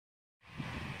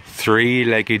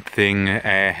three-legged thing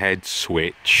AirHed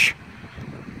Switch.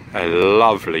 A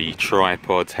lovely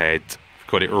tripod head.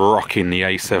 Got it rocking the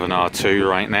A7R2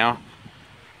 right now.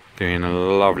 Doing a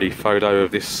lovely photo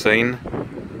of this scene.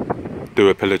 Do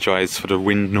apologise for the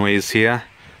wind noise here.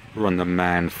 We're on the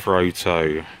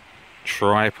Manfrotto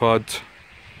tripod.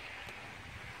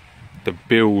 The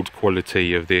build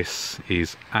quality of this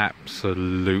is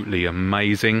absolutely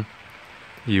amazing.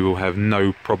 You will have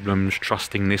no problems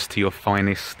trusting this to your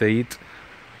finest steed.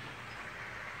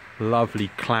 Lovely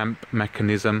clamp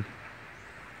mechanism.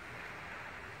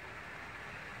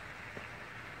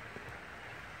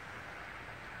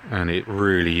 And it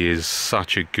really is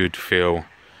such a good feel.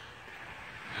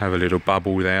 Have a little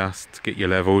bubble there to get your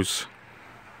levels.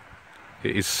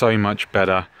 It is so much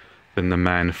better than the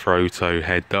Manfrotto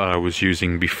head that I was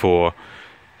using before.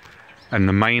 And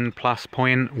the main plus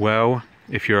point, well,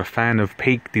 if you're a fan of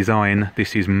Peak design,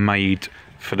 this is made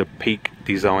for the Peak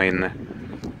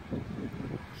design,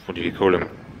 what do you call them?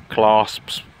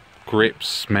 Clasps,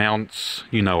 grips, mounts,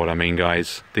 you know what I mean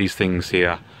guys. These things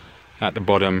here at the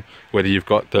bottom, whether you've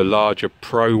got the larger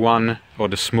Pro one or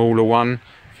the smaller one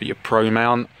for your Pro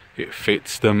mount, it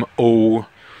fits them all.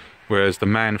 Whereas the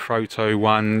Manfrotto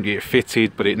one, it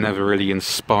fitted, but it never really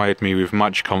inspired me with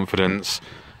much confidence.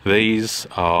 These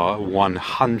are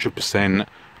 100%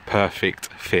 perfect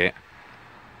fit.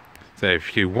 So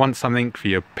if you want something for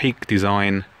your Peak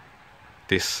design,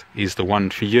 this is the one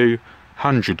for you.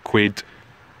 100 quid,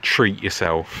 treat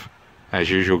yourself. As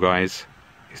usual guys,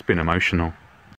 it's been emotional.